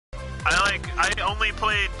I only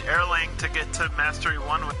played Erlang to get to Mastery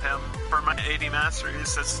 1 with him for my 80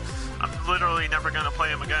 Masteries. I'm literally never gonna play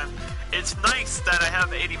him again. It's nice that I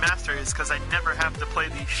have 80 Masteries because I never have to play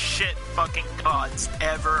these shit fucking gods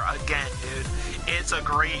ever again, dude. It's a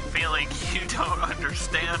great feeling you don't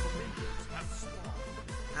understand.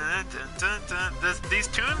 These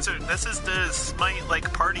tunes are, this is the Smite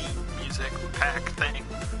like party music pack thing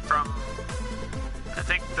from, I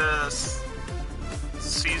think the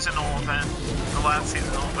seasonal event, the last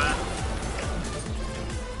seasonal event.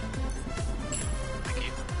 Thank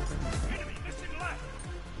you.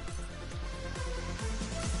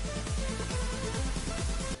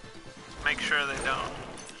 Make sure they don't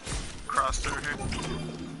cross through here.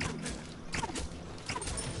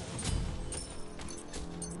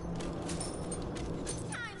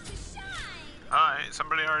 Alright,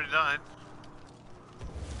 somebody already died.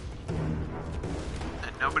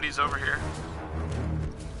 And nobody's over here.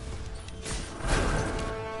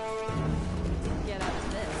 Get out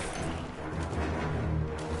of this.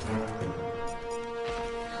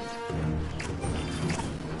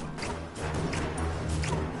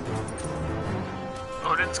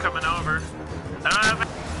 Odin's coming over. I don't have to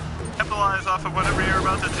capitalize off of whatever you're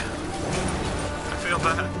about to do. I feel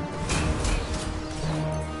bad.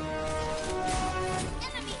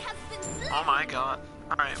 Oh my god.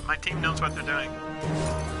 Alright, my team knows what they're doing.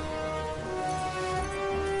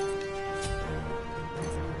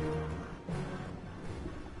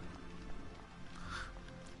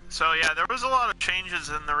 So yeah, there was a lot of changes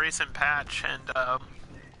in the recent patch, and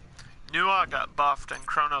Nua got buffed and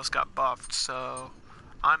Kronos got buffed, so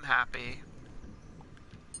I'm happy.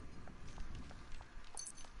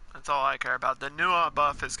 That's all I care about. The Nua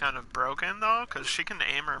buff is kind of broken though, because she can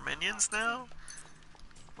aim her minions now.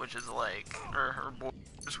 Which is like, or her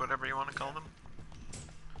boys, whatever you want to call them.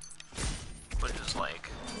 Which is like...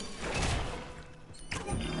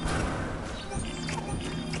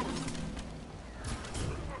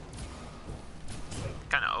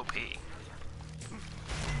 kind of OP.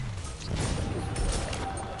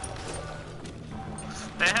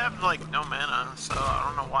 They have like no mana, so I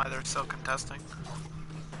don't know why they're still contesting.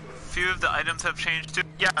 Few of the items have changed too.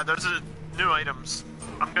 Yeah, there's new items.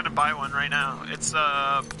 I'm gonna buy one right now. It's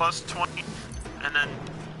plus 20 and then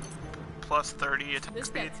plus 30 attack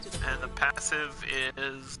speed, and the passive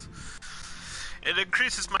is it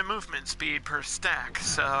increases my movement speed per stack,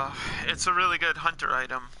 so it's a really good hunter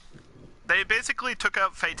item. They basically took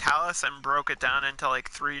out Fatalis and broke it down into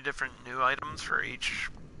like 3 different new items for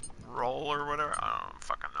each role or whatever. I don't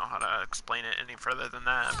fucking know how to explain it any further than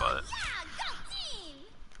that, but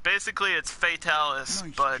basically it's Fatalis,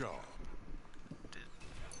 nice but job.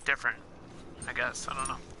 Different, I guess. I don't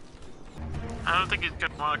know. I don't think he's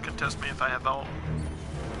gonna want to contest me if I have ult.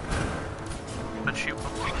 But she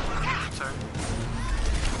won't be. Sorry.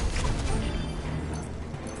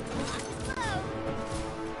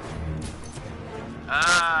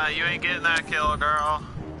 Ah, you ain't getting that kill, girl.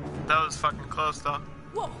 That was fucking close, though.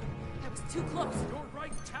 Whoa, that was too close. Your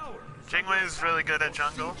right tower. Jingwei is really good at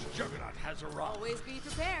jungle. Juggernaut has arrived. Always be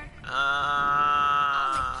prepared.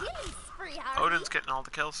 Odin's getting all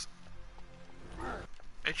the kills.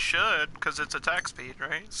 It should, because it's attack speed,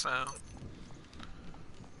 right? So.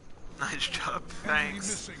 Nice job,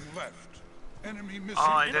 thanks.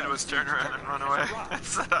 All I did was turn around and run away. I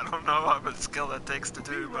said I don't know how much skill that takes to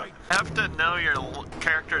do, but you have to know your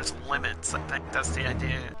character's limits. I think that's the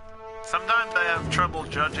idea. Sometimes I have trouble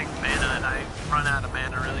judging mana and I run out of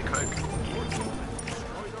mana really quick.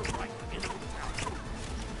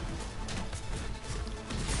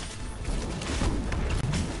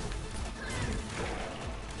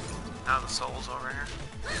 Now the soul's over here.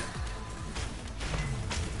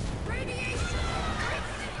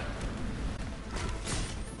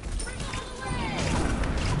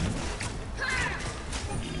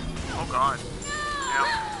 Oh god. Yep.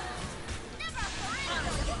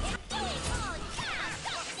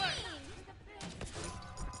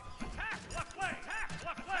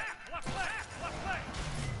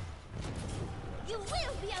 You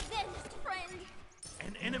will be avenged, friend.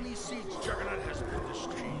 An enemy siege juggernaut has been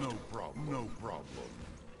destroyed. No problem. No problem.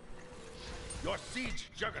 Your siege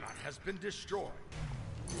juggernaut has been destroyed.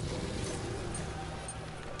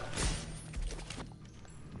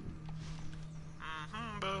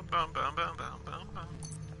 Boom, boom, boom, boom, boom, boom, boom.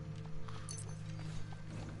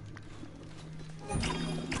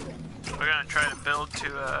 We're gonna try to build to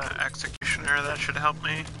Executioner. That should help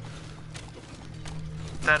me.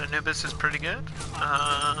 That Anubis is pretty good.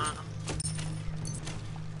 I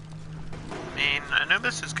mean,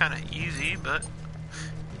 Anubis is kind of easy, but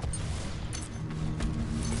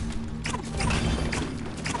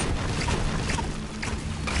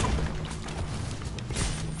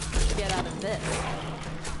this.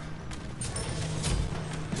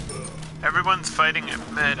 Everyone's fighting at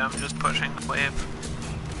mid, I'm just pushing the wave.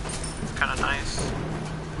 It's kinda nice.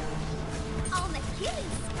 On the killing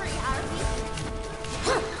spree, are we?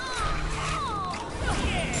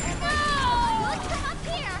 Look from up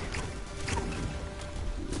here!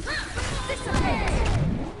 Dissipate!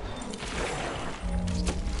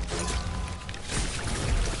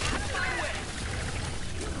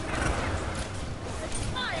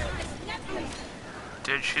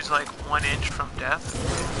 Dude, she's like 1 inch from death.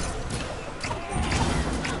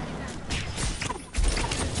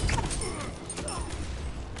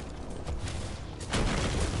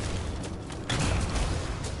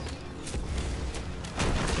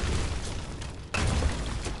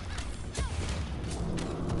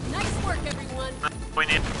 Nice work, everyone.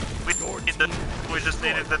 We just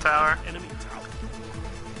needed the tower. Enemy tower.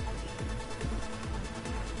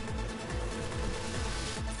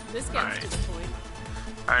 This gets Alright. to the point.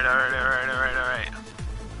 Alright.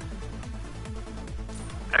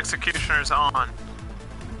 Executioner's on.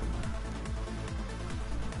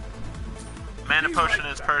 Mana potion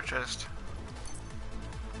is purchased.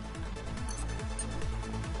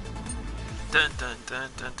 Dun dun dun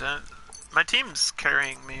dun dun. My team's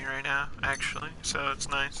carrying me right now, actually, so it's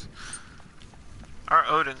nice. Our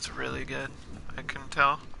Odin's really good, I can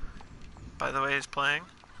tell by the way he's playing.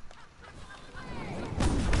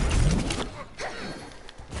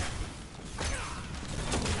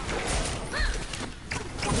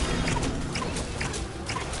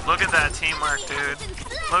 Look at that teamwork, dude.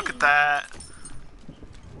 Look at that.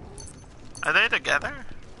 Are they together?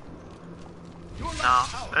 No,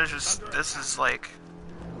 they're just, this is like,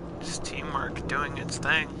 just teamwork doing its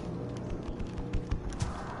thing.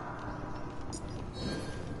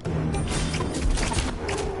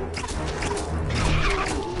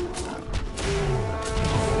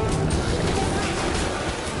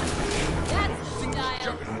 That's style.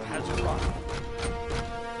 Juggernaut has arrived.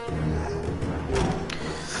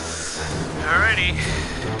 Alrighty.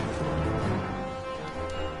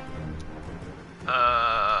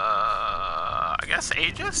 I guess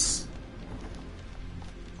Aegis?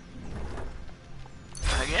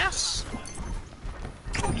 I guess.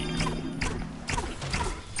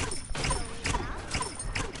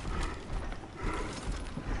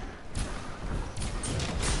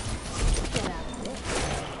 Get out of this.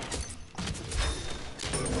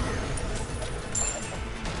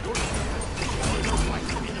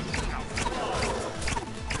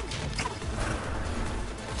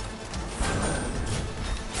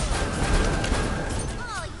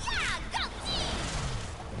 Oh yeah, go team!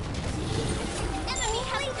 Enemy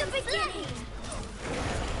has the beginning!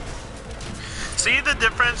 See the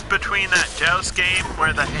difference between that Joust game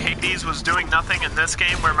where the Hades was doing nothing and this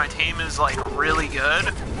game where my team is like really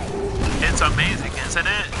good? It's amazing, isn't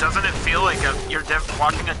it? Doesn't it feel like you're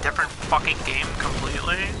watching a different fucking game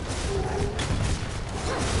completely?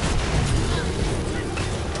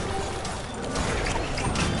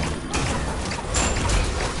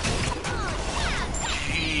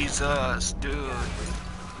 Jesus, dude.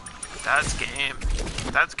 That's game.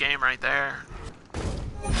 That's game right there.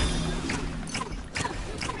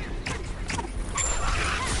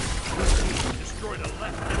 Destroy the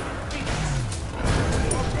left.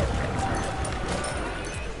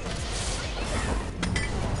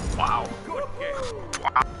 Wow. Good game.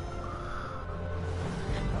 Wow.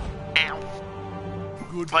 Damn.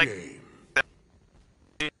 Good Like- game.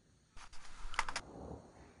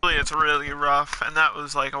 It's really rough, and that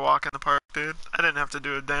was like a walk in the park, dude. I didn't have to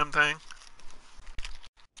do a damn thing.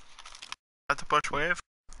 Had to push wave.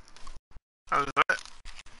 That was it.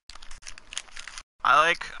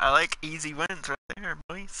 I like easy wins right there,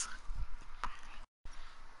 boys.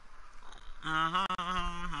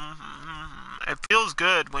 It feels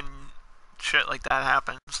good when shit like that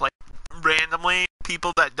happens. Like randomly,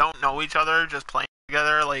 people that don't know each other just playing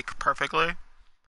together like perfectly.